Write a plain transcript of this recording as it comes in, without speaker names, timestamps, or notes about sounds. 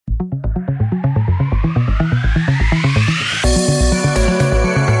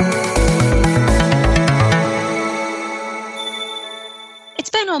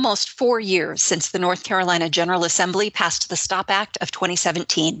almost 4 years since the North Carolina General Assembly passed the STOP Act of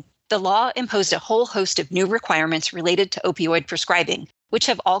 2017. The law imposed a whole host of new requirements related to opioid prescribing, which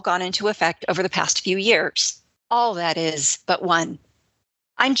have all gone into effect over the past few years. All that is, but one.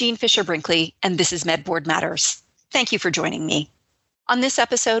 I'm Jean Fisher-Brinkley, and this is MedBoard Matters. Thank you for joining me. On this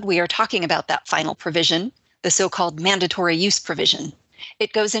episode, we are talking about that final provision, the so-called mandatory use provision.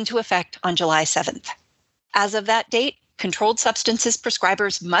 It goes into effect on July 7th. As of that date, controlled substances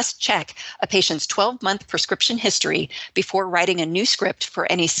prescribers must check a patient's 12-month prescription history before writing a new script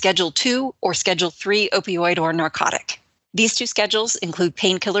for any Schedule II or Schedule III opioid or narcotic. These two schedules include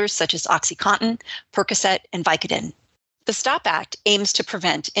painkillers such as OxyContin, Percocet, and Vicodin. The STOP Act aims to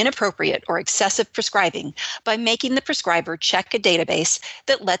prevent inappropriate or excessive prescribing by making the prescriber check a database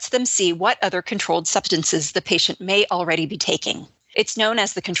that lets them see what other controlled substances the patient may already be taking. It's known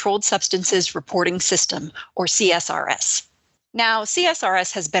as the Controlled Substances Reporting System, or CSRS. Now,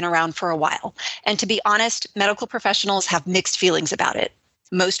 CSRS has been around for a while, and to be honest, medical professionals have mixed feelings about it.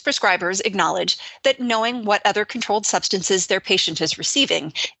 Most prescribers acknowledge that knowing what other controlled substances their patient is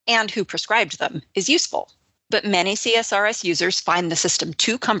receiving and who prescribed them is useful. But many CSRS users find the system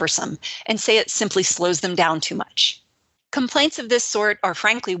too cumbersome and say it simply slows them down too much. Complaints of this sort are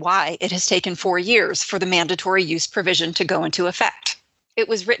frankly why it has taken 4 years for the mandatory use provision to go into effect. It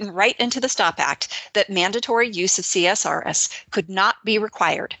was written right into the STOP Act that mandatory use of CSRS could not be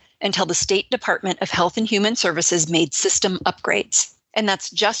required until the State Department of Health and Human Services made system upgrades. And that's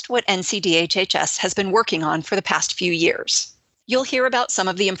just what NCDHHS has been working on for the past few years. You'll hear about some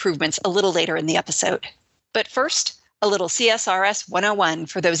of the improvements a little later in the episode. But first, a little CSRS 101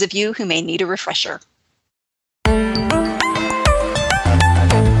 for those of you who may need a refresher.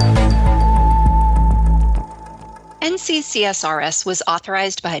 NCCSRS was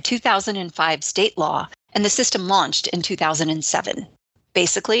authorized by a 2005 state law, and the system launched in 2007.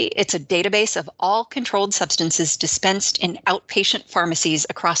 Basically, it's a database of all controlled substances dispensed in outpatient pharmacies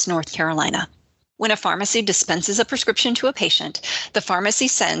across North Carolina. When a pharmacy dispenses a prescription to a patient, the pharmacy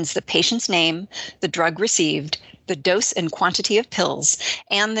sends the patient's name, the drug received, the dose and quantity of pills,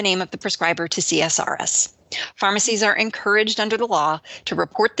 and the name of the prescriber to CSRS. Pharmacies are encouraged under the law to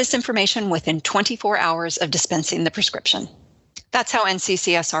report this information within 24 hours of dispensing the prescription. That's how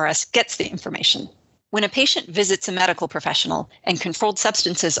NCCSRS gets the information. When a patient visits a medical professional and controlled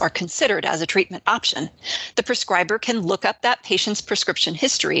substances are considered as a treatment option, the prescriber can look up that patient's prescription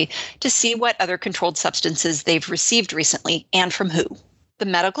history to see what other controlled substances they've received recently and from who. The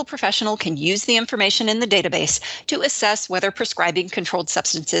medical professional can use the information in the database to assess whether prescribing controlled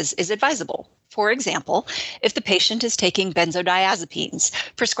substances is advisable. For example, if the patient is taking benzodiazepines,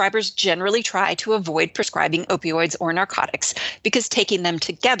 prescribers generally try to avoid prescribing opioids or narcotics because taking them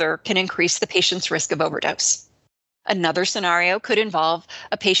together can increase the patient's risk of overdose. Another scenario could involve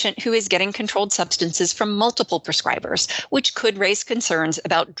a patient who is getting controlled substances from multiple prescribers, which could raise concerns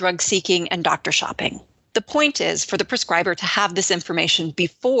about drug seeking and doctor shopping. The point is for the prescriber to have this information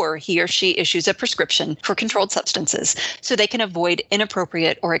before he or she issues a prescription for controlled substances so they can avoid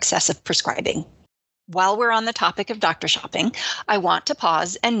inappropriate or excessive prescribing. While we're on the topic of doctor shopping, I want to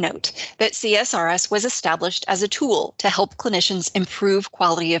pause and note that CSRS was established as a tool to help clinicians improve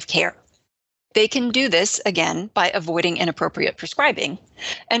quality of care. They can do this, again, by avoiding inappropriate prescribing,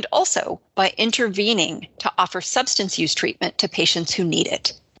 and also by intervening to offer substance use treatment to patients who need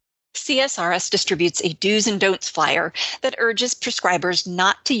it. CSRS distributes a do's and don'ts flyer that urges prescribers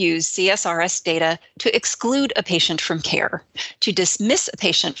not to use CSRS data to exclude a patient from care, to dismiss a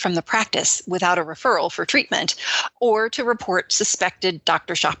patient from the practice without a referral for treatment, or to report suspected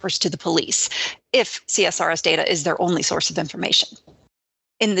doctor shoppers to the police, if CSRS data is their only source of information.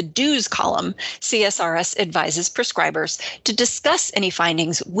 In the do's column, CSRS advises prescribers to discuss any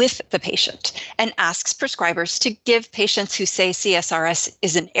findings with the patient and asks prescribers to give patients who say CSRS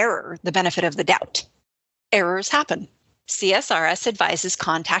is an error the benefit of the doubt. Errors happen. CSRS advises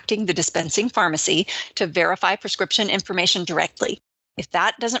contacting the dispensing pharmacy to verify prescription information directly. If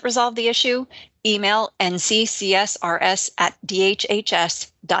that doesn't resolve the issue, email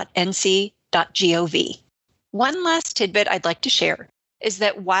nccSRS@dhhs.nc.gov. One last tidbit I'd like to share is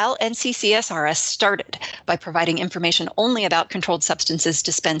that while NCCSRS started by providing information only about controlled substances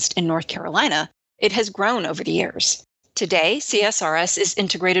dispensed in North Carolina, it has grown over the years. Today, CSRS is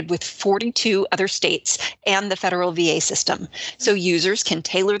integrated with 42 other states and the federal VA system, so users can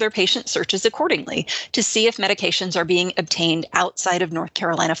tailor their patient searches accordingly to see if medications are being obtained outside of North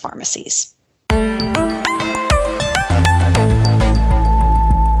Carolina pharmacies.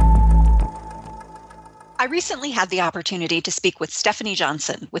 I recently had the opportunity to speak with Stephanie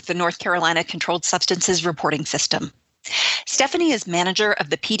Johnson with the North Carolina Controlled Substances Reporting System. Stephanie is manager of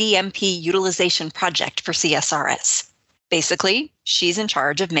the PDMP utilization project for CSRS. Basically, she's in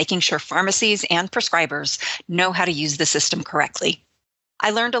charge of making sure pharmacies and prescribers know how to use the system correctly. I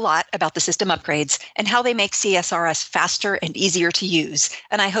learned a lot about the system upgrades and how they make CSRS faster and easier to use,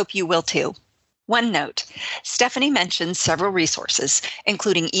 and I hope you will too. One note, Stephanie mentioned several resources,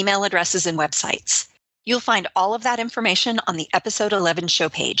 including email addresses and websites. You'll find all of that information on the episode 11 show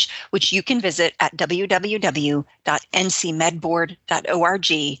page, which you can visit at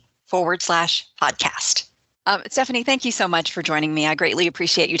www.ncmedboard.org/podcast. Stephanie, thank you so much for joining me. I greatly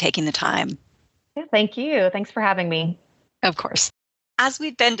appreciate you taking the time. Yeah, thank you. Thanks for having me. Of course. As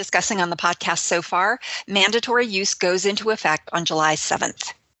we've been discussing on the podcast so far, mandatory use goes into effect on July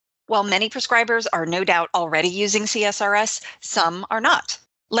 7th. While many prescribers are no doubt already using CSRS, some are not.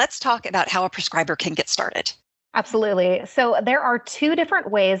 Let's talk about how a prescriber can get started. Absolutely. So there are two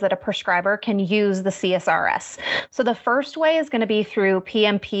different ways that a prescriber can use the CSRS. So the first way is going to be through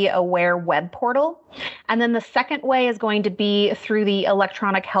PMP Aware web portal. And then the second way is going to be through the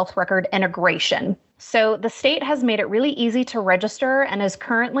electronic health record integration. So the state has made it really easy to register and is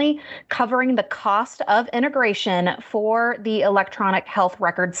currently covering the cost of integration for the electronic health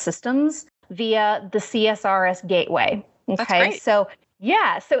record systems via the CSRS gateway. Okay. So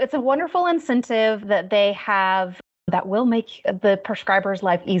it's a wonderful incentive that they have that will make the prescriber's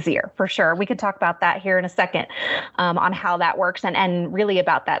life easier for sure. We could talk about that here in a second on how that works and really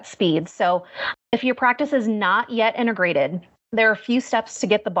about that speed. So if your practice is not yet integrated, there are a few steps to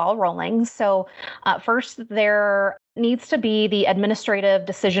get the ball rolling. So first, there needs to be the administrative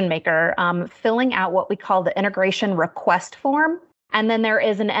decision maker filling out what we call the integration request form. And then there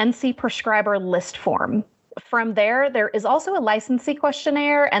is an NC prescriber list form. From there is also a licensee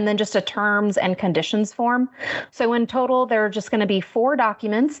questionnaire and then just a terms and conditions form. So in total, there are just going to be 4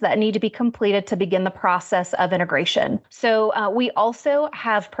 documents that need to be completed to begin the process of integration. So we also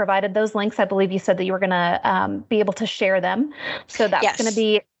have provided those links. I believe you said that you were going to be able to share them. So that's going to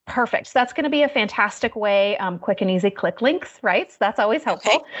be perfect. So that's going to be a fantastic way, quick and easy click links, right? So that's always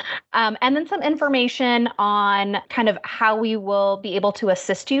helpful. Okay. And then some information on kind of how we will be able to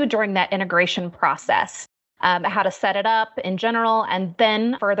assist you during that integration process. How to set it up in general, and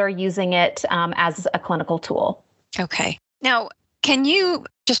then further using it as a clinical tool. Okay. Now, can you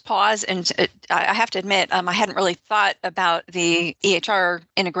just pause? And I have to admit, I hadn't really thought about the EHR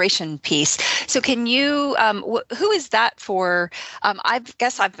integration piece. So can you, who is that for?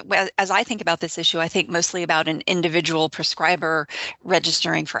 As I think about this issue, I think mostly about an individual prescriber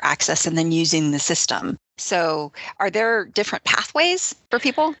registering for access and then using the system. So are there different pathways for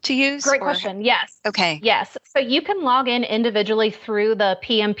people to use? Great question. Yes. Okay. Yes. So you can log in individually through the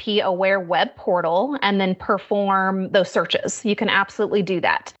PMP Aware web portal and then perform those searches. You can absolutely do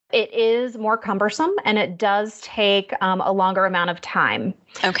that. It is more cumbersome and it does take a longer amount of time.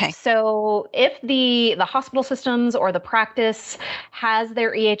 Okay. So if the hospital systems or the practice has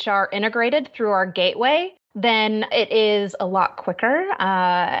their EHR integrated through our gateway, then it is a lot quicker,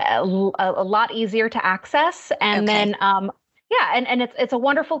 a lot easier to access. And then, it's a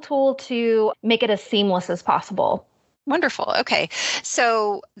wonderful tool to make it as seamless as possible. Wonderful. Okay.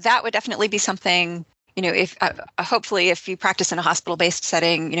 So that would definitely be something, if hopefully if you practice in a hospital-based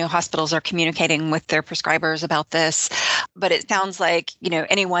setting, hospitals are communicating with their prescribers about this, but it sounds like,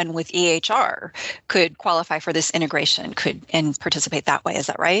 anyone with EHR could qualify for this integration, and participate that way. Is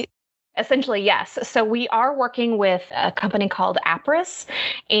that right? Essentially, yes. So we are working with a company called Appriss,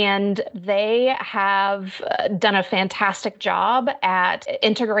 and they have done a fantastic job at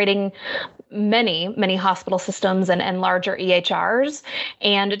integrating many hospital systems and larger EHRs.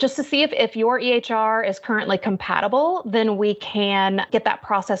 And just to see if your EHR is currently compatible, then we can get that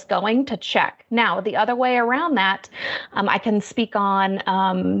process going to check. Now, the other way around that, I can speak on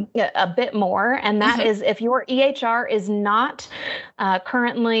a bit more, and that is if your EHR is not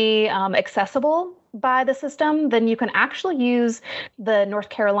currently accessible by the system, then you can actually use the North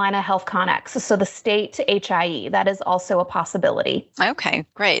Carolina Health Connex, so the state HIE. That is also a possibility. Okay,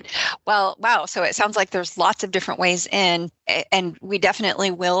 great. Well, wow. So it sounds like there's lots of different ways in, and we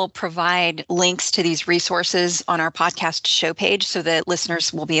definitely will provide links to these resources on our podcast show page so that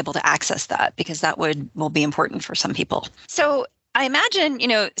listeners will be able to access that, because that will be important for some people. So I imagine,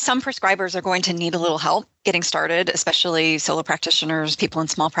 some prescribers are going to need a little help getting started, especially solo practitioners, people in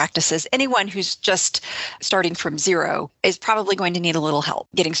small practices. Anyone who's just starting from zero is probably going to need a little help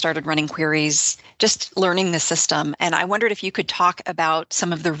getting started running queries, just learning the system. And I wondered if you could talk about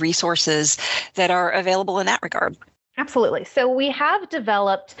some of the resources that are available in that regard. Absolutely. So we have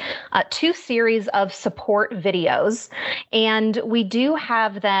developed two series of support videos, and we do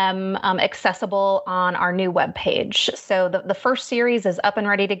have them accessible on our new webpage. So the first series is up and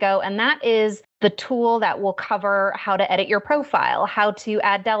ready to go, and that is the tool that will cover how to edit your profile, how to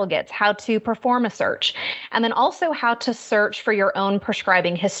add delegates, how to perform a search, and then also how to search for your own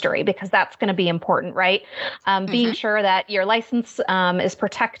prescribing history, because that's going to be important, right? Being sure that your license is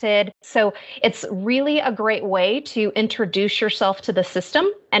protected. So it's really a great way to introduce yourself to the system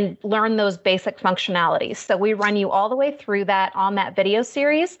and learn those basic functionalities. So we run you all the way through that on that video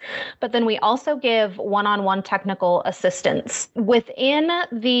series, but then we also give one-on-one technical assistance within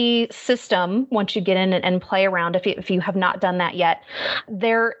the system. Once you get in and play around, if you have not done that yet,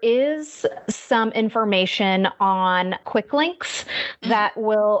 there is some information on quick links that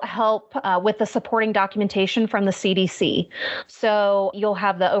will help with the supporting documentation from the CDC. So you'll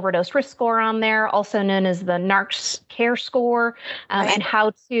have the overdose risk score on there, also known as the NARCS care score, and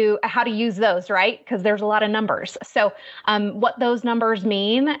how to use those, right? Because there's a lot of numbers. So what those numbers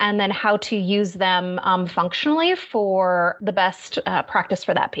mean, and then how to use them functionally for the best practice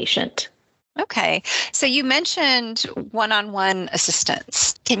for that patient. Okay. So you mentioned one-on-one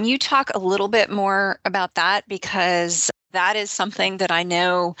assistance. Can you talk a little bit more about that? Because that is something that I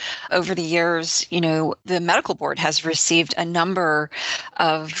know over the years, the medical board has received a number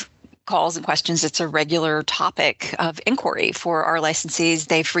of calls and questions. It's a regular topic of inquiry for our licensees.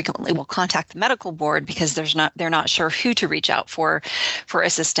 They frequently will contact the medical board because they're not sure who to reach out for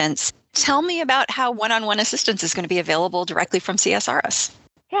assistance. Tell me about how one-on-one assistance is going to be available directly from CSRS.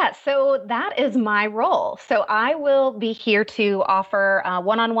 Yeah, so that is my role. So I will be here to offer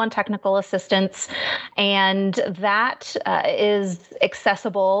one-on-one technical assistance, and that is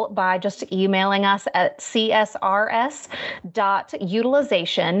accessible by just emailing us at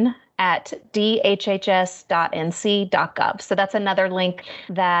csrs.utilization@dhhs.nc.gov. So that's another link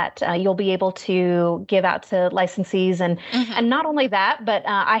that you'll be able to give out to licensees. And not only that, but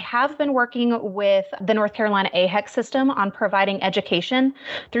I have been working with the North Carolina AHEC system on providing education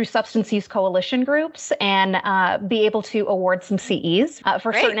through substance use coalition groups and be able to award some CEs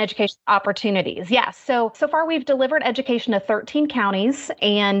for certain education opportunities. Yeah, so far we've delivered education to 13 counties,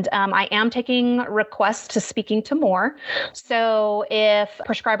 and I am taking requests to speaking to more. So if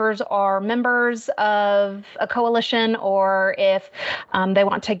prescribers are members of a coalition, or if they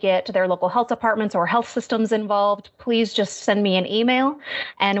want to get their local health departments or health systems involved, please just send me an email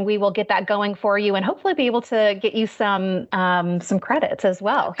and we will get that going for you, and hopefully be able to get you some credits as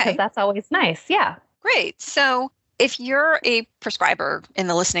well, because that's always nice. Yeah. Great. So if you're a prescriber in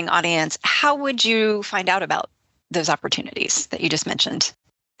the listening audience, how would you find out about those opportunities that you just mentioned?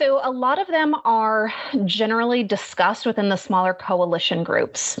 So a lot of them are generally discussed within the smaller coalition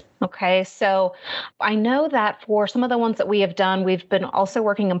groups. Okay, so I know that for some of the ones that we have done, we've been also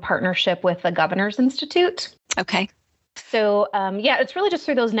working in partnership with the Governor's Institute. Okay. So it's really just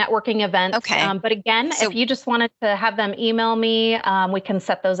through those networking events. Okay. But again, if you just wanted to have them email me, we can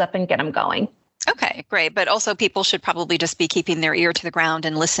set those up and get them going. Okay, great. But also people should probably just be keeping their ear to the ground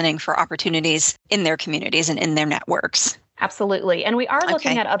and listening for opportunities in their communities and in their networks. Absolutely. And we are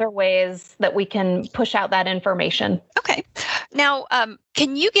looking at other ways that we can push out that information. Okay. Now,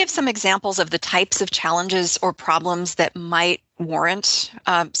 can you give some examples of the types of challenges or problems that might warrant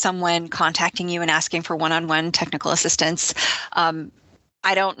someone contacting you and asking for one-on-one technical assistance?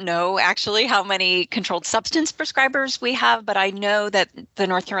 I don't know actually how many controlled substance prescribers we have, but I know that the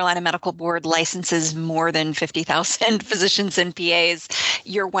North Carolina Medical Board licenses more than 50,000 physicians and PAs.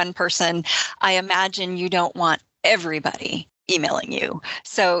 You're one person. I imagine you don't want everybody emailing you.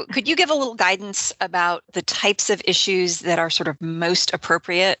 So could you give a little guidance about the types of issues that are sort of most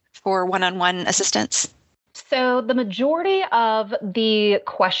appropriate for one-on-one assistance? So the majority of the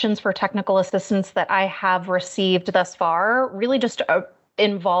questions for technical assistance that I have received thus far really just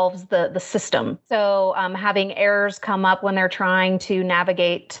involves the system. So having errors come up when they're trying to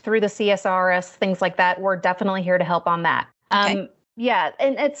navigate through the CSRS, things like that, we're definitely here to help on that. Okay. Yeah,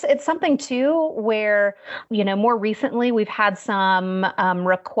 and it's something too where, more recently we've had some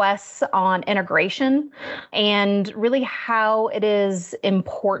requests on integration and really how it is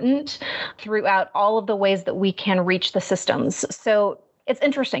important throughout all of the ways that we can reach the systems. So it's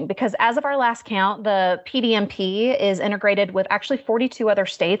interesting because as of our last count, the PDMP is integrated with actually 42 other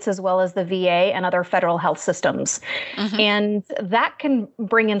states, as well as the VA and other federal health systems. And that can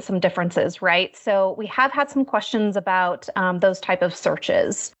bring in some differences, right? So we have had some questions about those type of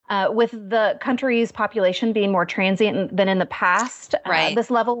searches. With the country's population being more transient than in the past, Right. this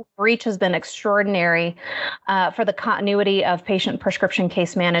level of reach has been extraordinary for the continuity of patient prescription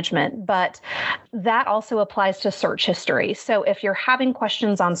case management. But that also applies to search history. So if you're having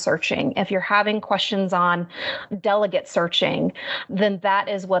questions on searching, if you're having questions on delegate searching, then that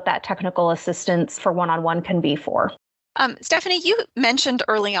is what that technical assistance for one-on-one can be for. Stephanie, you mentioned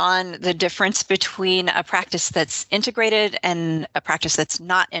early on the difference between a practice that's integrated and a practice that's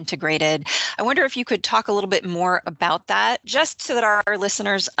not integrated. I wonder if you could talk a little bit more about that, just so that our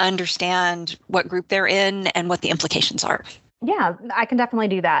listeners understand what group they're in and what the implications are. Yeah, I can definitely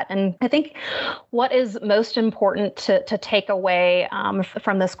do that. And I think what is most important to take away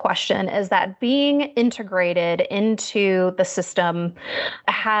from this question is that being integrated into the system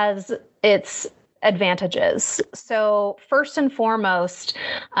has its advantages. So first and foremost,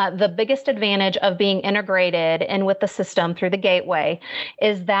 the biggest advantage of being integrated in with the system through the gateway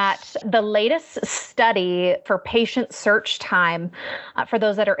is that the latest study for patient search time for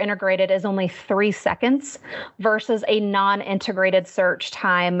those that are integrated is only 3 seconds versus a non-integrated search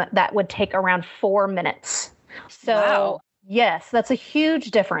time that would take around 4 minutes. So Wow. yes, that's a huge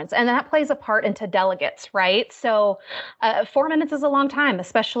difference. And that plays a part into delegates, right? So 4 minutes is a long time,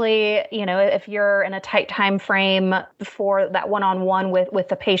 especially, if you're in a tight time frame for that one-on-one with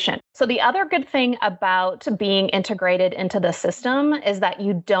the patient. So the other good thing about being integrated into the system is that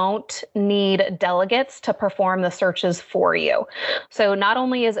you don't need delegates to perform the searches for you. So not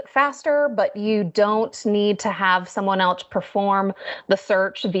only is it faster, but you don't need to have someone else perform the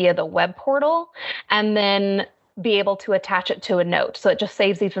search via the web portal and then be able to attach it to a note. So it just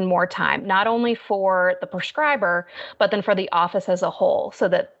saves even more time, not only for the prescriber, but then for the office as a whole, so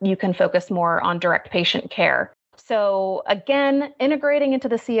that you can focus more on direct patient care. So again, integrating into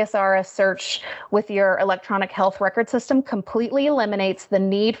the CSRS search with your electronic health record system completely eliminates the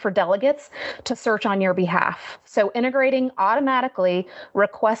need for delegates to search on your behalf. So integrating automatically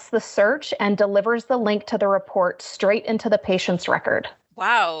requests the search and delivers the link to the report straight into the patient's record.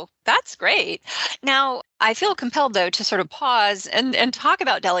 Wow, that's great. Now, I feel compelled, though, to sort of pause and talk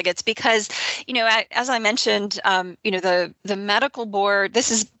about delegates because, as I mentioned, the medical board, this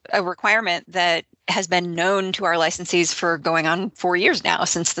is a requirement that has been known to our licensees for going on 4 years now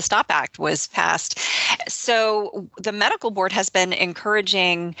since the STOP Act was passed. So the medical board has been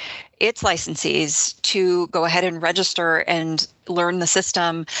encouraging its licensees to go ahead and register and learn the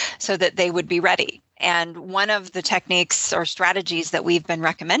system so that they would be ready. And one of the techniques or strategies that we've been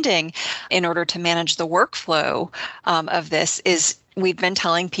recommending in order to manage the workflow of this is we've been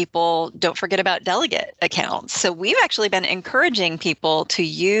telling people, don't forget about delegate accounts. So we've actually been encouraging people to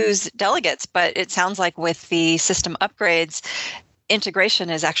use delegates, but it sounds like with the system upgrades, integration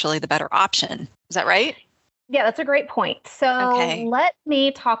is actually the better option. Is that right? Yeah, that's a great point. So Let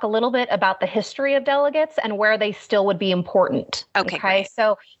me talk a little bit about the history of delegates and where they still would be important. Okay.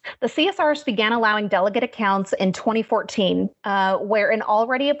 So the CSRS began allowing delegate accounts in 2014, where an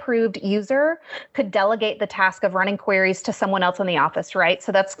already approved user could delegate the task of running queries to someone else in the office, right?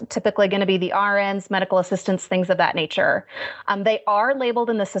 So that's typically going to be the RNs, medical assistants, things of that nature. They are labeled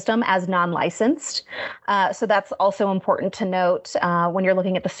in the system as non-licensed. So that's also important to note when you're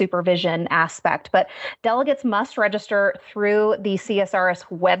looking at the supervision aspect. But delegates must register through the CSRS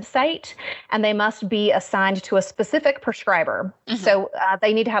website, and they must be assigned to a specific prescriber. Mm-hmm. So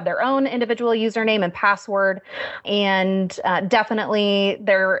they need to have their own individual username and password. And definitely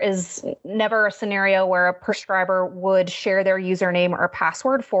there is never a scenario where a prescriber would share their username or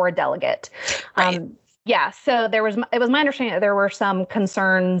password for a delegate. Right. Yeah, so it was my understanding that there were some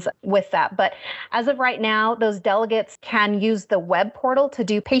concerns with that. But as of right now, those delegates can use the web portal to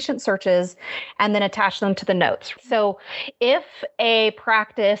do patient searches and then attach them to the notes. So if a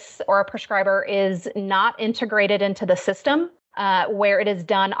practice or a prescriber is not integrated into the system, where it is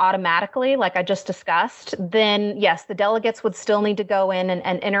done automatically, like I just discussed, then yes, the delegates would still need to go in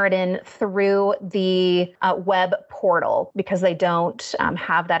and enter it in through the web portal because they don't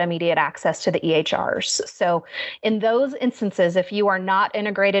have that immediate access to the EHRs. So in those instances, if you are not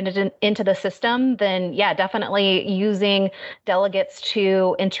integrated into the system, then yeah, definitely using delegates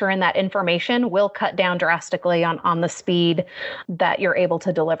to enter in that information will cut down drastically on the speed that you're able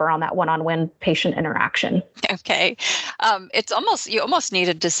to deliver on that one-on-one patient interaction. Okay. You almost need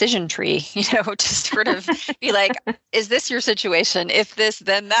a decision tree, to sort of be like, is this your situation? If this,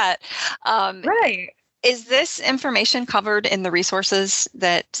 then that. Right. Is this information covered in the resources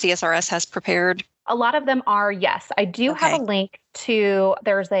that CSRS has prepared? A lot of them are, yes. I do have a link to,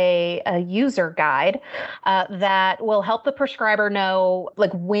 there's a user guide that will help the prescriber know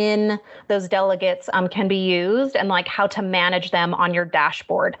like when those delegates can be used and like how to manage them on your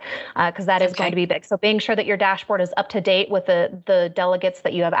dashboard, because that is going to be big. So being sure that your dashboard is up to date with the delegates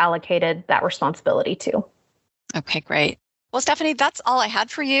that you have allocated that responsibility to. Okay, great. Well, Stephanie, that's all I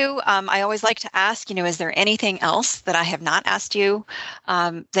had for you. I always like to ask, is there anything else that I have not asked you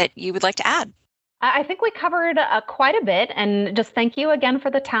that you would like to add? I think we covered quite a bit, and just thank you again for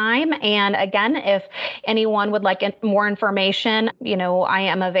the time. And again, if anyone would like more information, I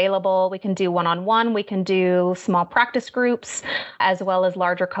am available. We can do one-on-one, we can do small practice groups, as well as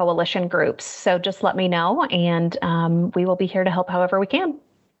larger coalition groups. So just let me know, and we will be here to help however we can.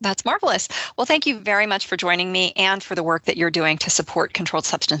 That's marvelous. Well, thank you very much for joining me and for the work that you're doing to support controlled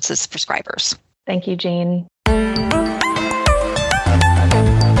substances prescribers. Thank you, Jean.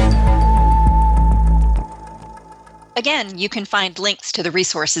 Again, you can find links to the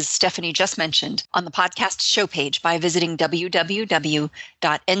resources Stephanie just mentioned on the podcast show page by visiting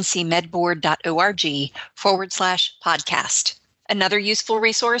www.ncmedboard.org/podcast. Another useful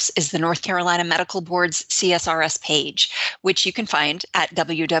resource is the North Carolina Medical Board's CSRS page, which you can find at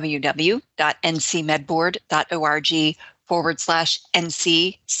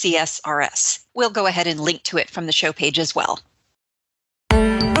www.ncmedboard.org/NCCSRS. We'll go ahead and link to it from the show page as well.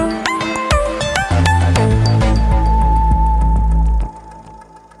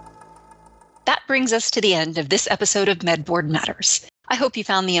 That brings us to the end of this episode of MedBoard Matters. I hope you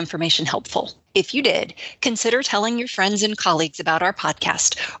found the information helpful. If you did, consider telling your friends and colleagues about our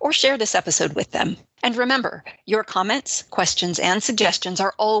podcast or share this episode with them. And remember, your comments, questions, and suggestions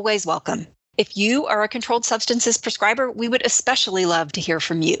are always welcome. If you are a controlled substances prescriber, we would especially love to hear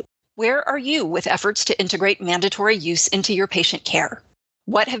from you. Where are you with efforts to integrate mandatory use into your patient care?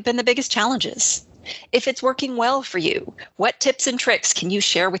 What have been the biggest challenges? If it's working well for you, what tips and tricks can you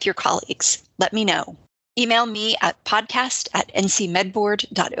share with your colleagues? Let me know. Email me at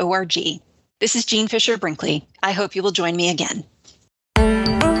podcast@ncmedboard.org. This is Jean Fisher Brinkley. I hope you will join me again.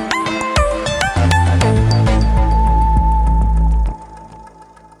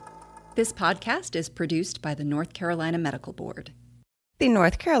 This podcast is produced by the North Carolina Medical Board. The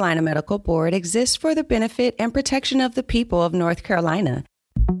North Carolina Medical Board exists for the benefit and protection of the people of North Carolina